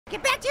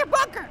Get back to your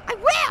bunker. I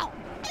will.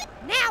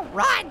 Now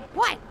run.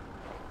 What?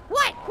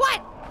 What?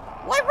 What?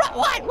 What?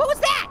 What? What was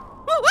that?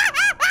 Oh,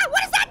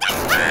 what is that thing?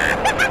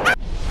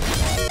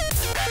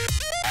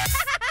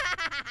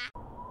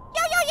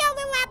 Yo,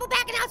 little apple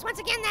back in the house once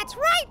again. That's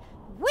right.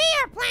 We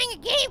are playing a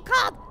game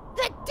called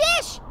The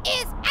Dish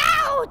is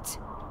Out.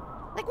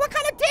 Like, what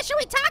kind of dish are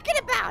we talking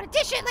about? A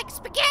dish of, like,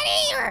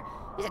 spaghetti, or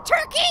is it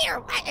turkey, or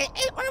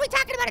are we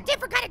talking about a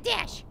different kind of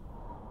dish?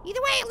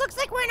 Either way, it looks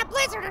like we're in a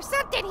blizzard or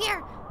something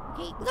here.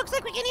 Okay, looks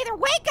like we can either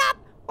wake up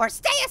or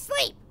stay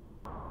asleep.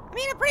 I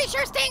mean, I'm pretty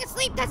sure staying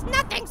asleep does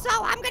nothing, so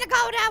I'm gonna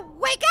go to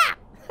wake up.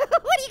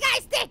 What do you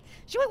guys think?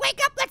 Should we wake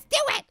up? Let's do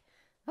it.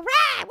 All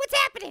right, what's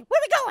happening? Where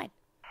are we going?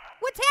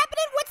 What's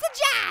happening? What's the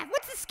jive?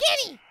 What's the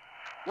skinny?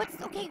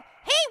 Okay,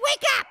 hey,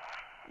 wake up.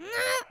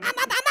 I'm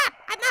up.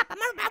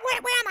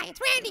 Where am I? It's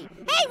Randy.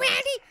 Hey,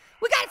 Randy,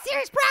 we got a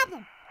serious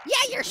problem.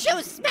 Yeah, your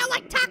shoes smell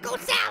like taco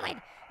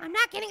salad. I'm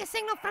not getting a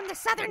signal from the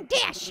southern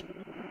dish.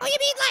 Oh, you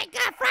mean like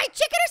fried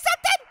chicken or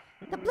something?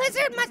 The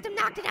blizzard must have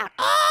knocked it out.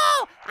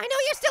 Oh, I know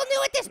you're still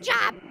new at this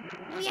job.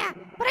 Oh, yeah,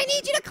 but I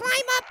need you to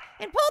climb up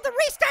and pull the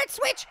restart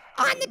switch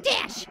on the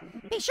dish.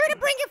 Be sure to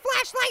bring your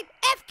flashlight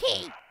F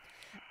key.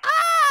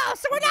 Oh,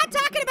 so we're not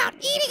talking about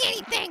eating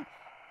anything.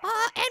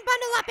 And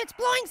bundle up, it's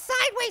blowing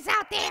sideways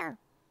out there.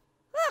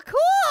 Oh,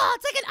 cool,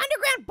 it's like an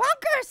underground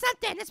bunker or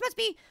something. This must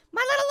be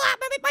my little,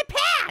 my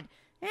pad.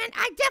 And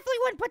I definitely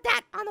wouldn't put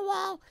that on the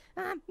wall.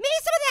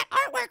 Maybe some of that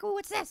artwork. Oh,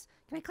 what's this?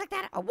 Can I click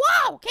that? Oh,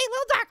 whoa, okay,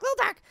 little dark.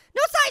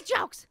 No side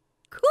jokes.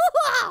 Cool.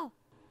 Ooh,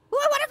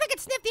 I wonder if I could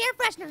sniff the air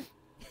freshener.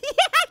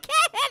 Yeah, I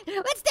can.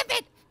 Let's sniff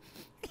it.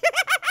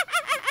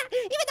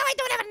 Even though I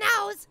don't have a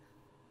nose.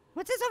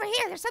 What's this over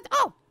here? There's something.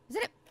 Oh, is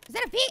that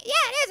a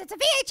yeah, it is. It's a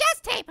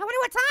VHS tape. I wonder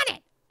what's on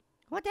it.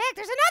 What the heck?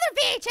 There's another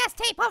VHS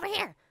tape over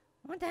here.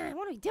 What are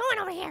we doing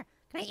over here?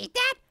 Can I eat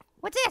that?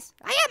 What's this?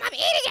 I'm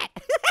eating it.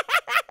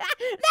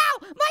 No,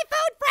 my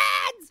food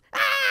friends.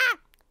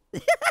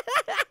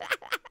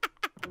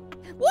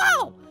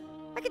 Whoa,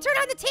 I can turn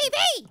on the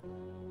TV.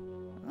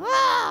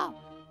 Oh,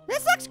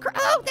 this looks,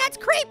 oh, that's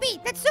creepy.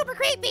 That's super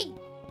creepy.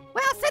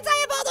 Well, since I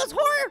have all those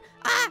horror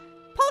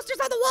posters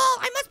on the wall,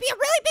 I must be a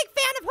really big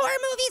fan of horror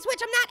movies,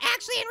 which I'm not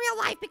actually in real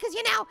life because,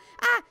 you know,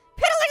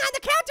 piddling on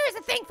the counter is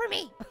a thing for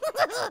me.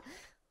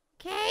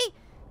 Okay,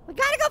 we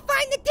gotta go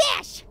find the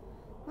dish.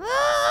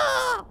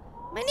 Oh,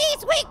 my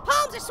knees weak,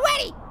 palms are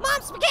sweaty.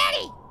 Mom's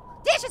spaghetti.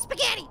 Dish of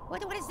spaghetti.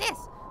 What is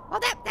this? Oh,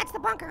 that's the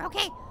bunker,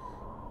 okay.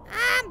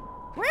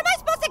 Where am I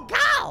supposed to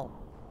go?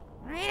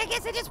 All right, I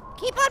guess I just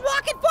keep on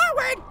walking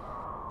forward.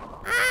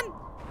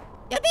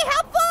 It'd be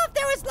helpful if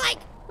there was like,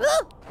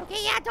 ooh,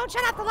 okay, yeah, don't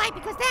shut off the light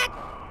because that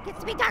gets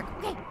to be dark.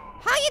 Okay,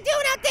 how you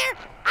doing out there?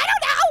 I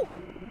don't know.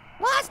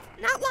 Lost,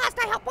 not lost,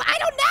 I hope. I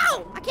don't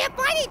know. I can't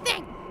find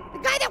anything. The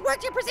guy that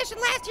worked your position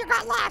last year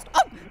got lost.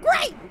 Oh,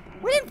 great.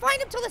 We didn't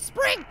find him till the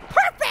spring.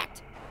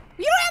 Perfect.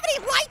 You don't have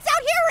any lights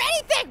out here or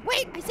anything.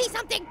 Wait, I see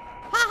something.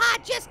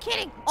 Haha, just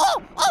kidding.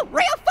 Oh,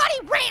 real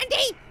funny,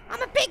 Randy.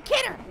 I'm a big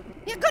kidder.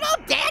 You're good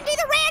old Dandy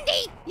the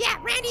Randy. Yeah,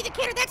 Randy the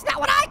Kidder, that's not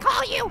what I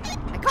call you.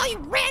 I call you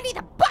Randy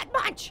the Butt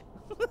Munch.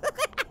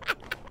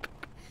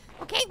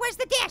 Okay, where's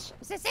the dish?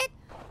 Is this it?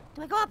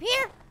 Do I go up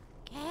here?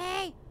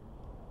 Okay.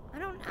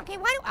 Okay,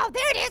 oh,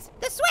 there it is,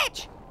 the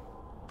switch.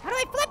 How do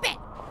I flip it?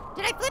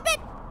 Did I flip it?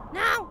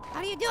 No,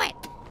 how do you do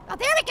it? Oh,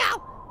 there we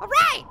go. All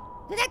right,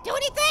 did that do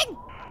anything?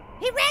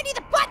 Hey, Randy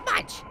the Butt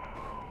Munch.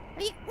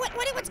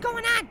 What's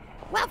going on?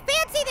 Well,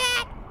 fancy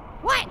that.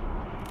 What?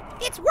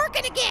 It's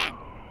working again.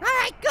 All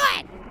right,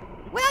 good.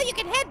 Well, you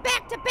can head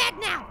back to bed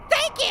now.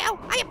 Thank you.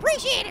 I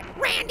appreciate it,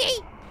 Randy.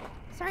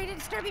 Sorry to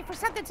disturb you for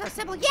something so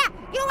simple. Yeah,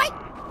 you know what?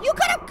 You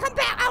could have come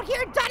back out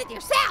here and done it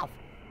yourself.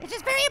 It's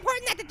just very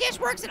important that the dish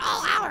works at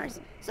all hours.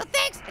 So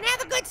thanks, and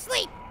have a good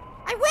sleep.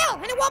 I will,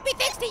 and it won't be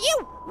thanks to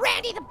you,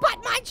 Randy the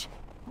Butt Munch.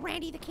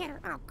 Randy the Kidder.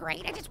 Oh,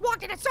 great. I just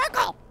walked in a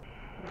circle.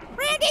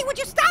 Randy, would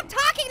you stop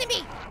talking to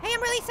me? Hey,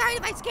 I'm really sorry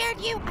if I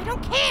scared you. I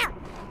don't care.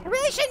 I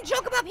really shouldn't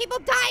joke about people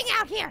dying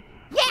out here.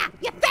 Yeah,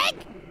 you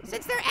think?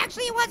 Since there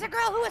actually was a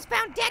girl who was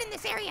found dead in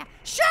this area.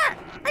 Sure,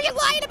 are you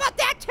lying about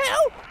that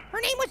too?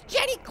 Her name was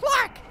Jenny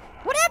Clark.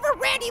 Whatever,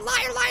 Randy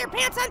liar,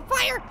 pants on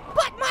fire,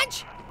 butt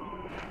munch.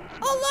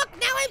 Oh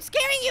look, now I'm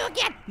scaring you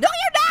again. No,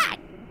 you're not.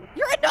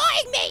 You're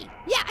annoying me.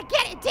 Yeah, I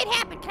get it, it did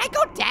happen. Can I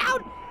go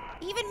down?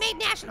 Even made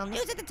national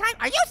news at the time.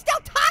 Are you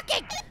still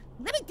talking?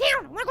 Let me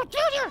down, I wanna go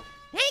down here.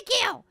 Thank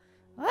you.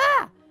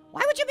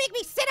 Why would you make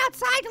me sit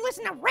outside to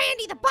listen to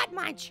Randy the Butt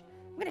Munch?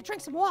 I'm gonna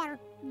drink some water.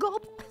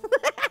 Gulp.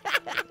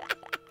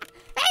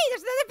 Hey,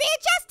 there's another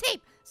VHS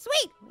tape.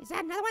 Sweet. Is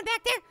that another one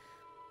back there?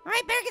 All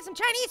right, better get some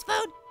Chinese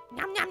food.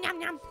 Nom, nom, nom,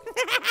 nom.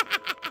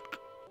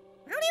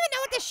 I don't even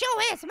know what this show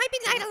is. It might be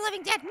Night of the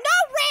Living Dead. No,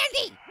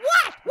 Randy!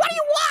 What? What do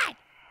you want?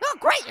 Oh,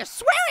 great, you're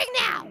swearing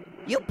now.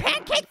 You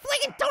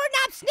pancake-flinging,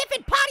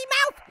 doorknob-sniffing potty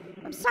mouth.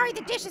 I'm sorry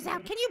the dish is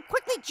out. Can you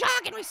quickly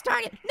jog and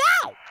restart it?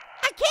 No,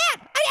 I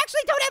can't. I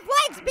actually don't have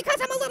legs because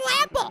I'm a little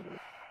apple.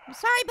 I'm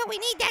sorry, but we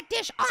need that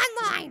dish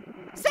online.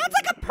 Sounds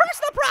like a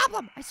personal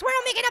problem. I swear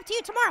I'll make it up to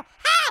you tomorrow.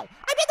 How?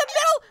 I'm in the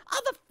middle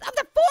of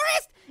the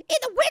forest in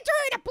the winter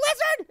in a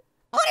blizzard.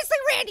 Honestly,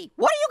 Randy,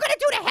 what are you gonna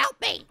do to help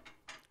me?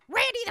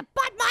 Randy the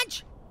butt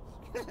munch.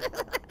 I've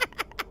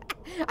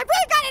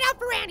really got it out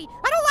for Randy.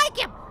 I don't like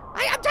him.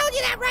 I'm telling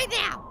you that right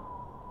now.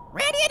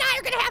 Randy and I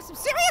are gonna have some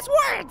serious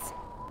words.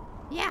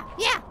 Yeah,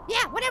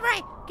 whenever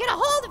I get a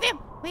hold of him.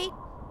 Wait,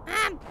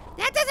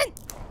 that doesn't,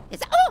 is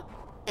that,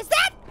 is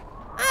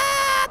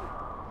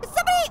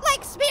somebody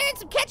like smearing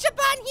some ketchup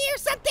on here or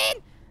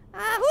something?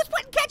 Who's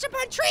putting ketchup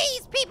on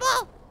trees,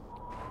 people?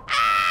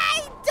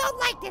 I don't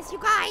like this, you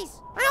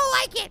guys. I don't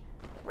like it.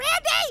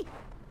 Randy,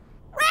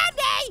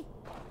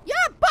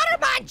 you're a butter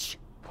munch.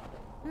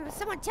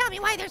 Someone tell me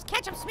why there's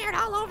ketchup smeared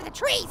all over the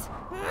trees.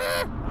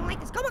 I don't like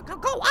this. Go up.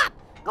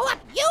 Go up.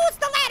 Use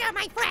the ladder,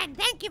 my friend.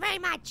 Thank you very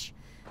much.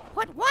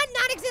 Put one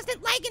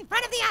non-existent leg in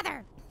front of the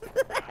other.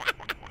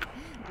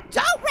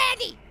 Don't,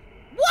 Randy.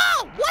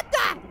 Whoa, what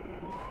the?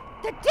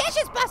 The dish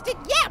is busted.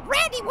 Yeah,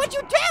 Randy, what'd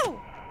you do?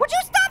 Would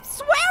you stop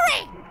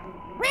swearing?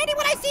 Randy,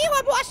 when I see you,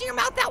 I'm washing your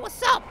mouth out with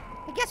soap.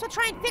 I guess we'll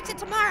try and fix it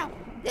tomorrow.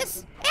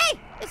 Hey,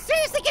 it's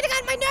seriously getting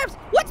on my nerves.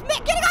 What's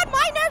getting on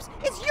my nerves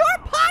is your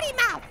potty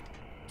mouth.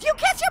 Do you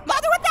kiss your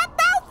mother with that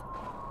mouth?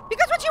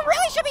 Because what you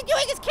really should be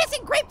doing is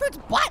kissing Grapefruit's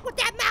butt with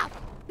that mouth.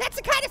 That's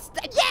the kind of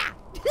yeah.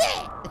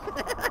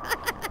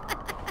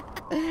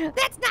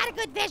 That's not a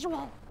good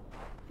visual.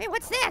 Hey,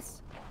 what's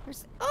this?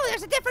 There's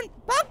a different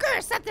bunker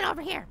or something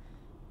over here.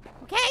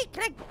 Okay,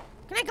 can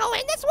I go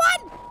in this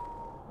one?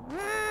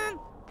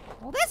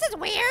 Well, this is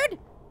weird.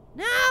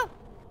 No,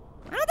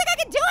 I don't think I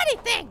can do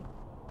anything.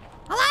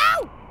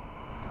 Hello?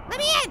 Let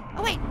me in.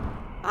 Oh, wait.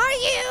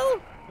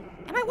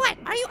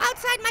 Are you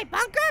outside my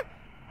bunker?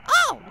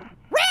 Oh,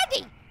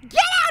 Randy,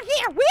 get out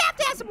here. We have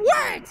to have some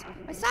words.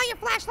 I saw your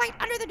flashlight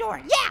under the door.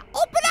 Yeah,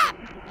 open up.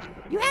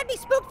 You had me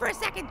spooked for a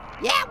second.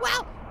 Yeah,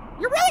 well,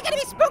 you're really gonna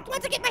be spooked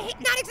once I get my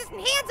non-existent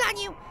hands on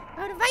you.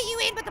 I would invite you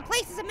in, but the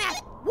place is a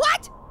mess.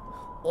 What?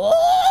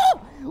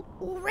 Oh,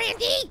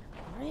 Randy.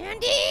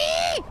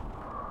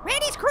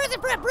 Randy's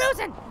cruising for a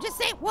bruising. Just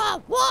say,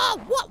 whoa.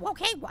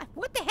 Okay,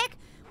 what the heck?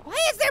 Why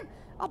is there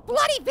a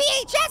bloody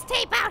VHS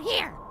tape out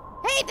here?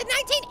 Hey, the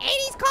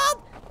 1980s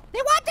called?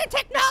 They want their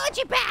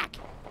technology back.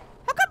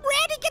 How come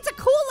Randy gets a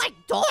cool, like,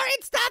 door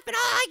and stuff, and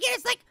all I get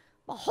is, like,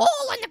 a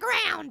hole in the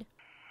ground?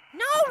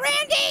 No,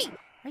 Randy!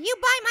 Are you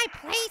by my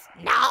place?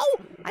 No!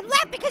 I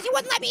left because you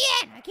wouldn't let me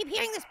in. I keep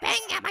hearing this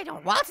banging at my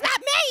door. Well, it's not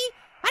me.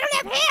 I don't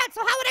have hands,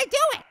 so how would I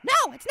do it?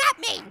 No, it's not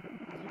me.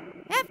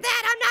 F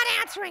that, I'm not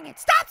answering it.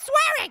 Stop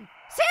swearing!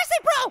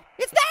 Seriously, bro,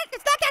 it's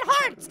not that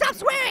hard. Stop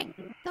swearing.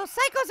 Those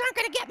psychos aren't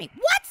gonna get me.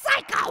 What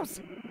psychos?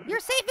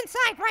 You're safe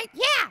inside, right?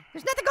 Yeah,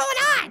 there's nothing going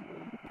on.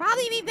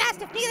 Probably be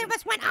best if neither of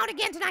us went out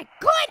again tonight.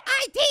 Good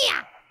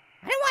idea.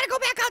 I didn't want to go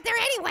back out there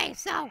anyway,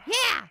 so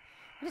yeah.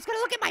 I'm just gonna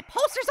look at my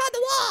posters on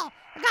the wall.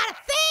 I got a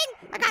thing,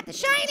 I got The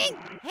Shining.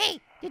 Hey,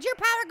 did your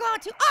power go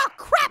out to, oh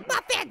crap,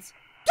 muffins.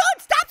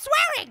 Dude, stop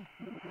swearing!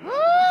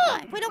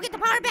 If we don't get the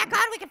power back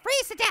on, we can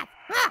freeze to death.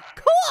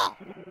 Cool!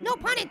 No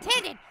pun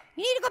intended.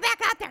 You need to go back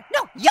out there.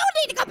 No, you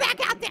need to go back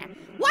out there.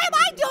 Why am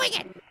I doing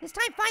it? This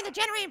time, find the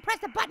generator and press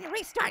the button to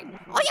restart.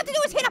 All you have to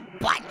do is hit a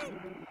button.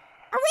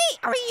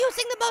 Are we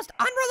using the most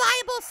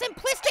unreliable,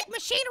 simplistic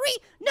machinery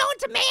known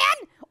to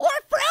man or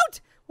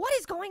fruit? What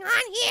is going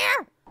on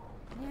here?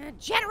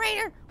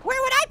 Generator?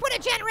 Where would I put a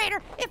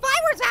generator if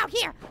I was out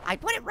here?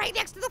 I'd put it right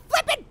next to the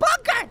flippin'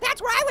 bunker.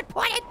 That's where I would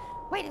put it.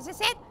 Wait, is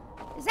this it?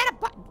 Is that a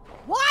button?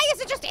 Why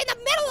is it just in the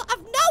middle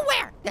of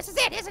nowhere? This is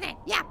it, isn't it?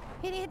 Yeah,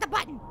 hit the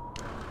button.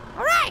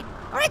 All right,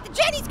 the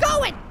Jenny's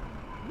going.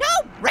 No,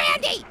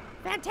 Randy!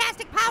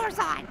 Fantastic power's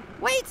on.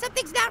 Wait,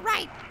 something's not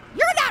right.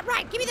 You're not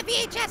right. Give me the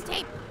VHS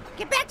tape.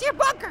 Get back to your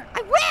bunker.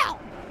 I will.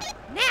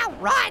 Now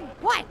run.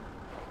 What?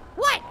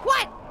 What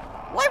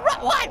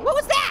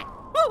was that?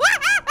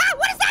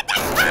 What is that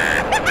thing?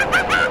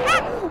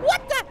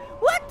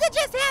 What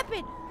just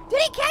happened?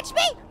 Did he catch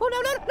me? Oh,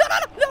 no,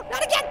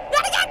 not again.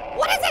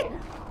 What is it?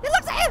 It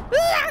looks like,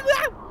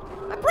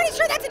 I'm pretty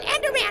sure that's an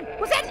Enderman.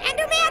 Was that an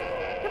Enderman?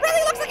 It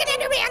really looks like an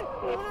Enderman.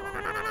 No.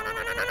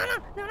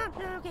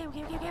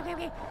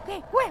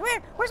 Okay.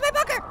 Where's my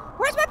bunker?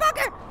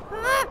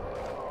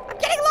 I'm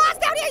getting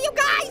lost out here, you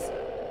guys.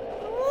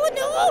 Oh,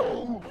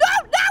 no.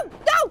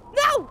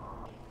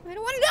 I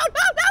don't want to, no,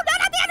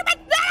 not the Enderman.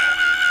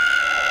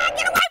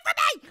 Get away from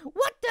me.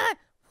 What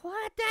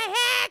the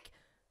heck?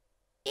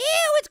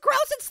 Ew, it's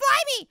gross and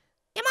slimy.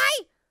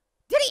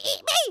 Did he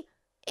eat me?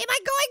 Am I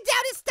going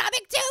down his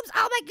stomach tubes?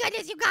 Oh my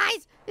goodness, you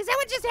guys. Is that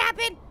what just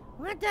happened?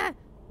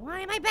 Why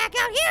am I back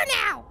out here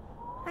now?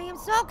 I am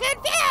so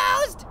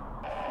confused.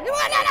 No.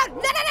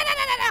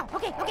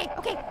 Okay,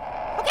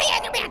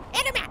 Enderman.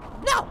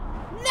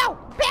 No,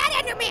 bad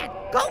Enderman.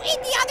 Go eat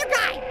the other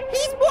guy.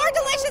 He's more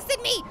delicious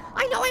than me.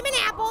 I know I'm an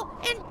apple,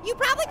 and you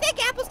probably think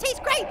apples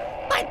taste great,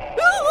 but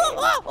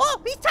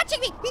he's touching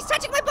me. He's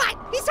touching my butt.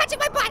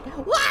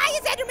 Why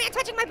is Enderman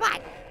touching my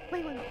butt?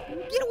 Wait.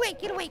 Get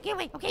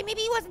away. Okay,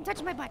 maybe he wasn't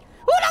touching my butt.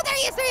 Oh, no, there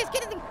he is.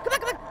 Get in there.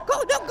 Come on.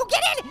 Go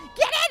get in.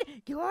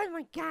 Oh,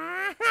 my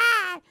God.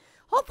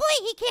 Hopefully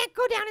he can't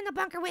go down in the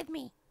bunker with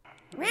me.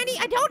 Randy,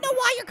 I don't know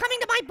why you're coming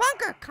to my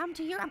bunker.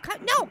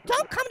 No,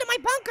 don't come to my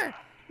bunker.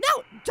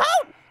 No,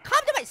 don't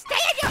come to my, stay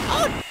in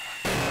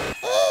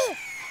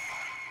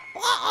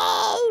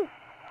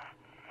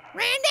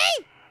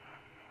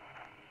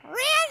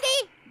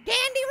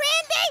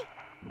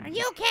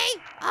okay?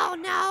 Oh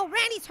no,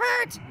 Randy's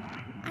hurt.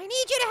 I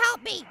need you to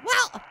help me.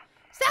 Well,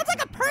 sounds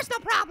like a personal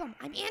problem.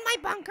 I'm in my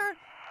bunker.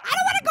 I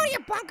don't want to go to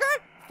your bunker.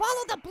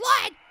 Follow the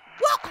blood.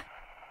 Well,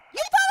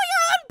 you follow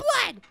your own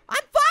blood.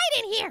 I'm fine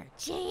in here.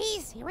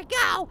 Jeez, here we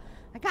go.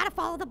 I gotta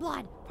follow the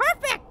blood.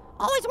 Perfect.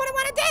 Always what I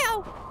want to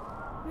do.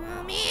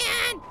 Oh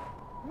man,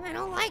 I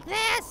don't like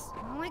this.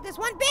 I don't like this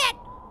one bit.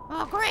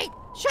 Oh great,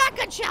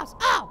 shotgun shells.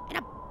 Oh, and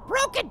a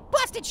broken,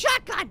 busted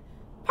shotgun.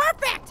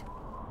 Perfect.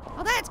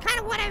 Well, that's kind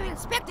of what I would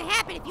expect to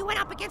happen if you went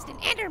up against an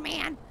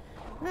Enderman.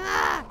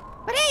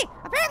 But hey,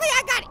 apparently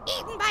I got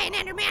eaten by an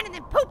Enderman and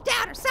then pooped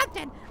out or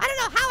something. I don't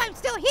know how I'm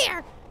still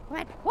here,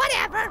 but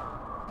whatever.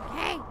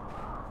 Okay,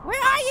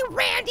 where are you,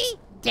 Randy?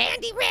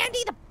 Dandy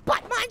Randy, the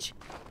butt munch?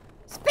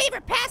 His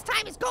favorite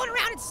pastime is going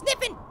around and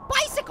sniffing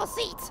bicycle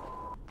seats.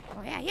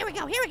 Oh yeah, here we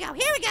go, here we go,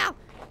 here we go.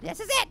 This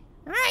is it.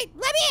 All right,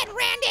 let me in,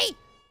 Randy.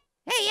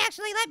 Hey, you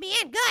actually let me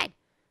in, good.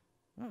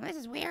 Oh, this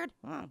is weird.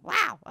 Oh,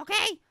 wow,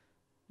 okay.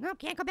 No,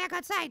 can't go back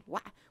outside.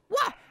 What?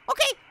 Whoa,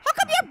 okay, how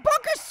come your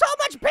bunker's so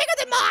much bigger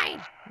than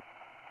mine?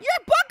 Your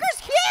bunker's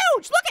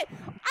huge! Look at,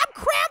 I'm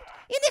cramped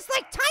in this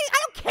like tiny, I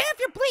don't care if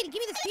you're bleeding.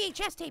 Give me this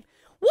VHS tape.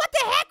 What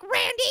the heck,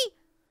 Randy?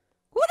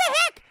 Who the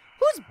heck?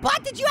 Whose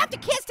butt did you have to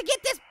kiss to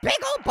get this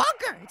big old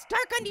bunker? It's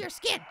dark under your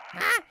skin,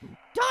 huh?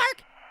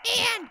 Dark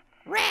and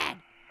red.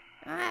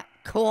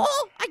 Cool,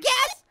 I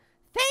guess.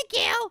 Thank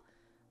you.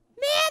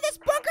 Man, this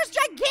bunker's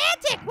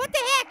gigantic. What the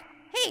heck?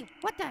 Hey,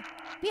 what the?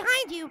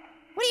 Behind you.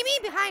 What do you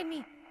mean behind me?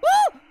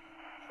 Woo!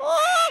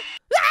 Oh!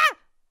 Ah!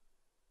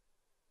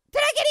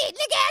 Did I get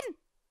eaten again?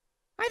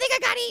 I think I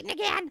got eaten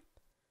again.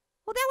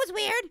 Well, that was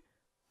weird.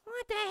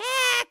 What the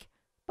heck?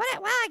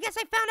 But, well, I guess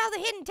I found all the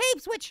hidden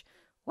tapes, which,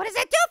 what does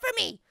that do for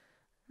me?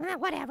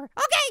 Whatever.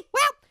 Okay,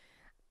 well,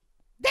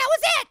 that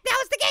was it. That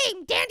was the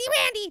game. Dandy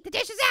Randy, the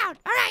dish is out.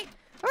 All right,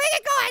 we're gonna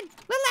get going.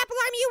 Little Apple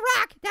Army, you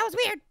rock. That was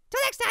weird.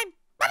 Till next time.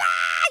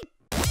 Bye-bye!